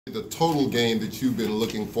The total game that you've been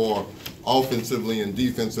looking for offensively and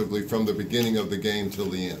defensively from the beginning of the game till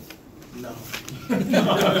the end? No.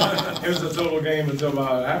 It was a total game until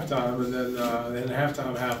about halftime, and then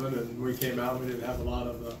halftime happened, and we came out and we didn't have a lot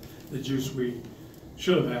of the juice we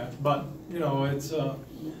should have had. But, you know, it's,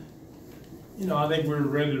 you know, I think we were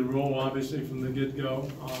ready to roll, obviously, from the get-go.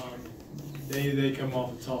 They come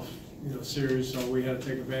off a tough, you know, series, so we had to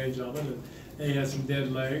take advantage of it, and they had some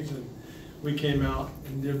dead legs, and we came out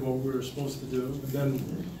and did what we were supposed to do. And then,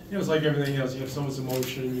 you know, it's like everything else. You have so much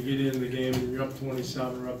emotion. You get into the game and you're up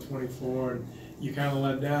 27 or up 24, and you kind of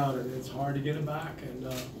let down, and it's hard to get it back.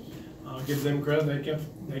 And give them credit.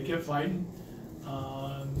 They kept fighting,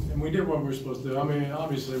 and we did what we were supposed to do. I mean,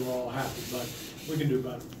 obviously we're all happy, but we can do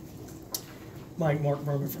better. Mark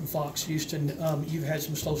Berman from Fox Houston. You've had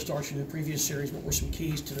some slow starts in the previous series. What were some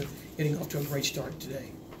keys to getting off to a great start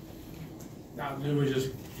today? It was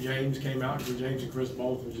just James came out because James and Chris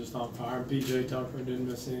both were just on fire. PJ Tucker didn't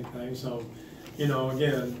miss anything. So, you know,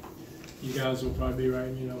 again, you guys will probably be right.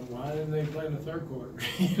 You know, why didn't they play in the third quarter?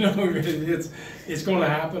 You know, it's going to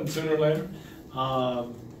happen sooner or later.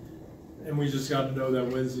 And we just got to know that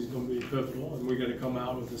Wednesday's going to be pivotal, and we got to come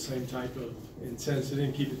out with the same type of intensity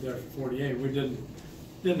and keep it there for 48. We didn't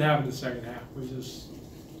have it in the second half. We just,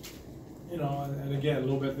 you know, and again, a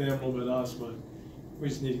little bit them, a little bit us, but we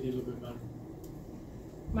just need to get a little bit better.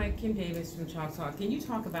 Mike, Kim Davis from Chalk Talk. Can you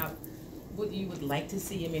talk about what you would like to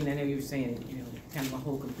see? I mean, I know you were saying, you know, kind of a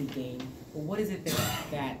whole complete game, but what is it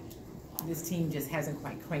that this team just hasn't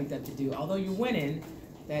quite cranked up to do? Although you're winning,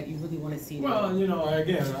 that you really want to see. Well, you know,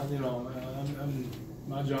 again, you know,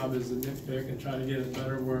 my job is to nitpick and try to get it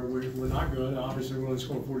better where we're not good. Obviously, we only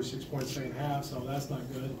scored 46 points second half, so that's not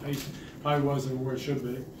good. Pace probably wasn't where it should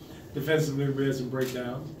be. Defensively, we had some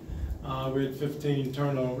breakdowns. We had 15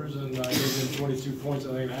 turnovers, and gave them 22 points.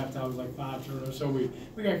 I think at halftime was like 5 turnovers. So we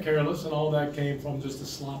got careless, and all that came from just the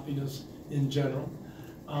sloppiness in general.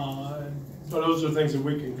 But those are things that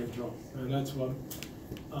we can control, and that's what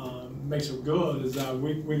makes it good, is that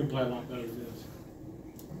we can play a lot better than this.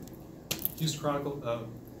 Houston Chronicle,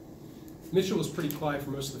 Mitchell was pretty quiet for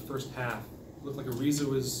most of the first half. It looked like Ariza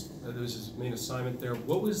was his main assignment there.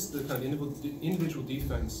 What was the kind of individual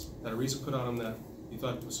defense that Ariza put on him that you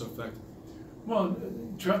thought was so effective? Well,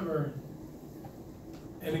 Trevor,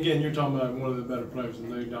 and again, you're talking about one of the better players in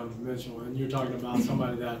the league, Donovan Mitchell, and you're talking about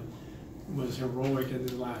somebody that was heroic in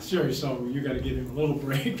the last series, so you got to give him a little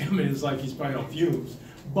break. I mean, it's like he's probably on fumes.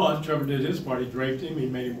 But Trevor did his part. He draped him. He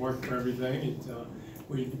made him work for everything.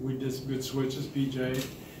 We did some good switches. PJ,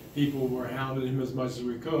 people were hounding him as much as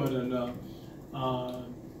we could, and I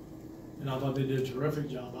thought they did a terrific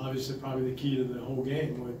job. Obviously, probably the key to the whole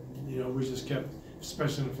game. You know, we just kept,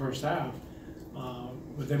 especially in the first half,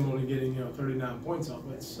 with them only getting 39 points up.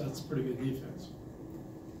 That's pretty good defense.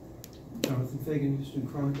 Jonathan Fagan, Houston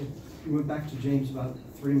Chronicle. You went back to James about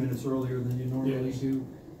 3 minutes earlier than you normally do.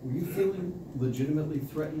 Were you feeling legitimately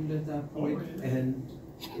threatened at that point? Oh, yeah. And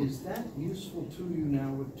is that useful to you now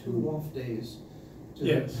with 2 off days to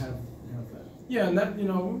yes. have that? Yeah, and that, you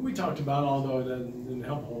know, we talked about it, although it didn't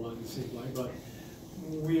help a whole lot, it seemed like. But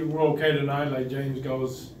we were okay tonight. Like James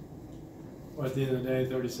goes, well, at the end of the day,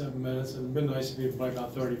 37 minutes. And it'd been nice if he could play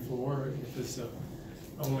about 34 if it's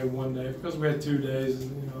only one day. Because we had 2 days,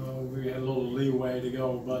 you know, we had a little leeway to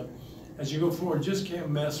go. But as you go forward, just can't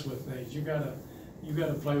mess with things. You gotta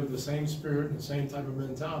play with the same spirit and the same type of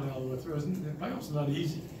mentality all the way through. The playoffs are not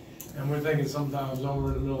easy, and we're thinking sometimes, oh, we're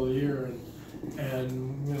in the middle of the year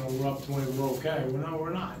and you know, we're up 20, we're okay. Well, no,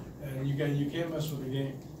 we're not, and you can't mess with the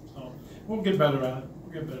game. So we'll get better at it.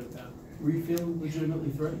 We'll get better at that. Were you feeling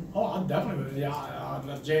legitimately threatened? Oh, I'm definitely. Yeah, I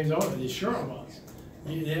left James over. He sure I was.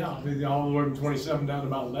 Yeah, I mean, all the way from 27 down to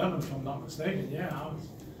about 11, if I'm not mistaken. Yeah,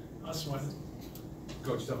 I was sweating.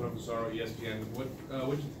 Coach Stefano Pizarro, ESPN. What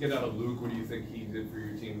did you get out of Luke? What do you think he did for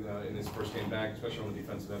your team in his first game back, especially on the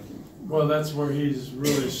defensive end? Well, that's where he's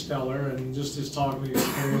really stellar, and just his talking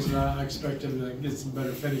experience. And I expect him to get some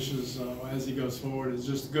better finishes as he goes forward. It's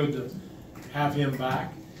just good to have him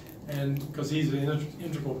back, and because he's an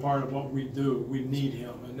integral part of what we do, we need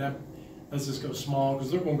him. And that let's just go small, because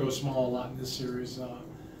they're going to go small a lot in this series.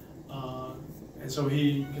 And so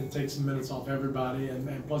he can take some minutes off everybody,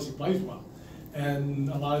 and plus he plays well. And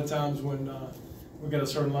a lot of times when we got a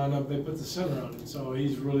certain lineup, they put the center on him. So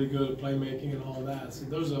he's really good at playmaking and all that. So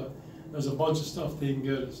there's a bunch of stuff that he can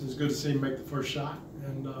get. It's good to see him make the first shot,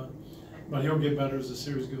 and but he'll get better as the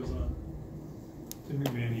series goes on. Tim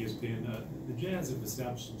McMahon, ESPN. The Jazz have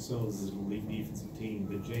established themselves as an elite defensive team,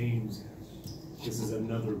 but James, this is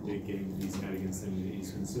another big game that he's had against them.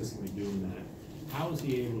 He's consistently doing that. How is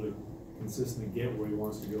he able to consistently get where he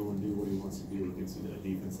wants to go and do what he wants to do against a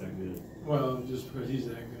defense that good? Well, just because he's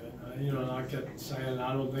that good. You know, and I kept saying,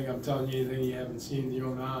 I don't think I'm telling you anything you haven't seen with your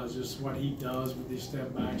own eyes, just what he does with these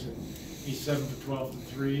step backs. And he's 7 for 12 from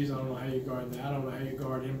threes. I don't know how you guard that. I don't know how you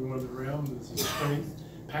guard him going to the rim. It's his strength,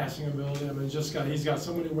 passing ability. I mean, he's got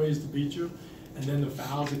so many ways to beat you. And then the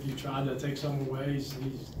fouls, if you try to take some away,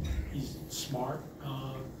 he's smart.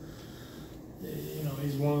 You know,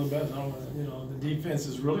 he's one of the best. You know, the defense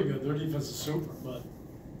is really good. Their defense is super, but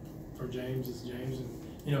for James, it's James. And,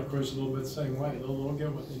 you know, Chris a little bit the same way. They'll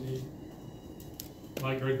get what they need.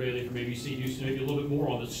 Mike, Greg Bailey from ABC Houston, maybe a little bit more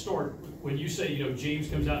on the start. When you say, you know, James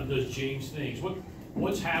comes out and does James things,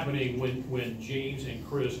 what's happening when James and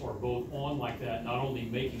Chris are both on like that, not only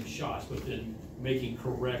making shots, but then making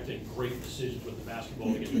correct and great decisions with the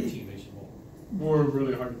basketball to get their teammates involved? We're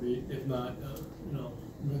really hard to beat, if not, you know,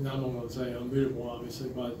 I mean, I don't want to say unbeatable, obviously,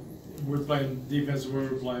 but we're playing defense where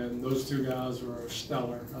we're playing. Those two guys were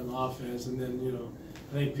stellar on offense, and then, you know,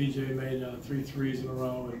 I think PJ made 3 threes in a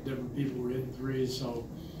row, and different people were hitting threes. So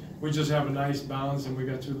we just have a nice balance, and we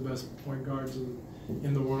got 2 of the best point guards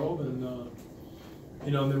in the world. And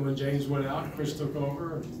you know, and then when James went out, Chris took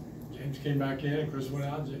over, and James came back in, and Chris went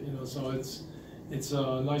out. You know, so it's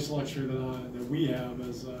a nice luxury that we have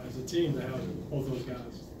as a team to have both those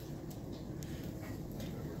guys.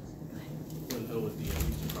 Glenn Hill with the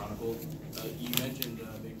Houston Chronicle. You mentioned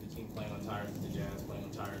maybe the team playing on tired, the Jazz playing on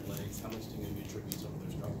tired legs. How much do you maybe attribute some of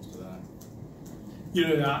their struggles to that?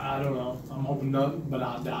 You know, I don't know. I'm hoping none, but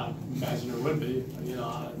I imagine there would be. You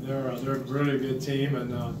know, they're a really good team,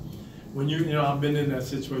 and when you know, I've been in that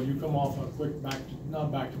situation. You come off a quick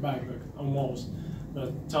not back to back, but almost, but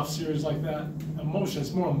a tough series like that.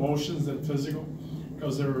 It's more emotions than physical,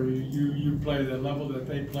 because you play the level that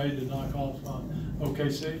they played to knock off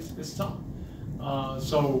OKC. It's tough.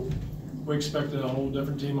 So we expect a whole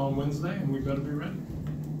different team on Wednesday, and we better be ready.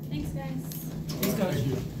 Thanks, guys. Thank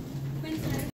you.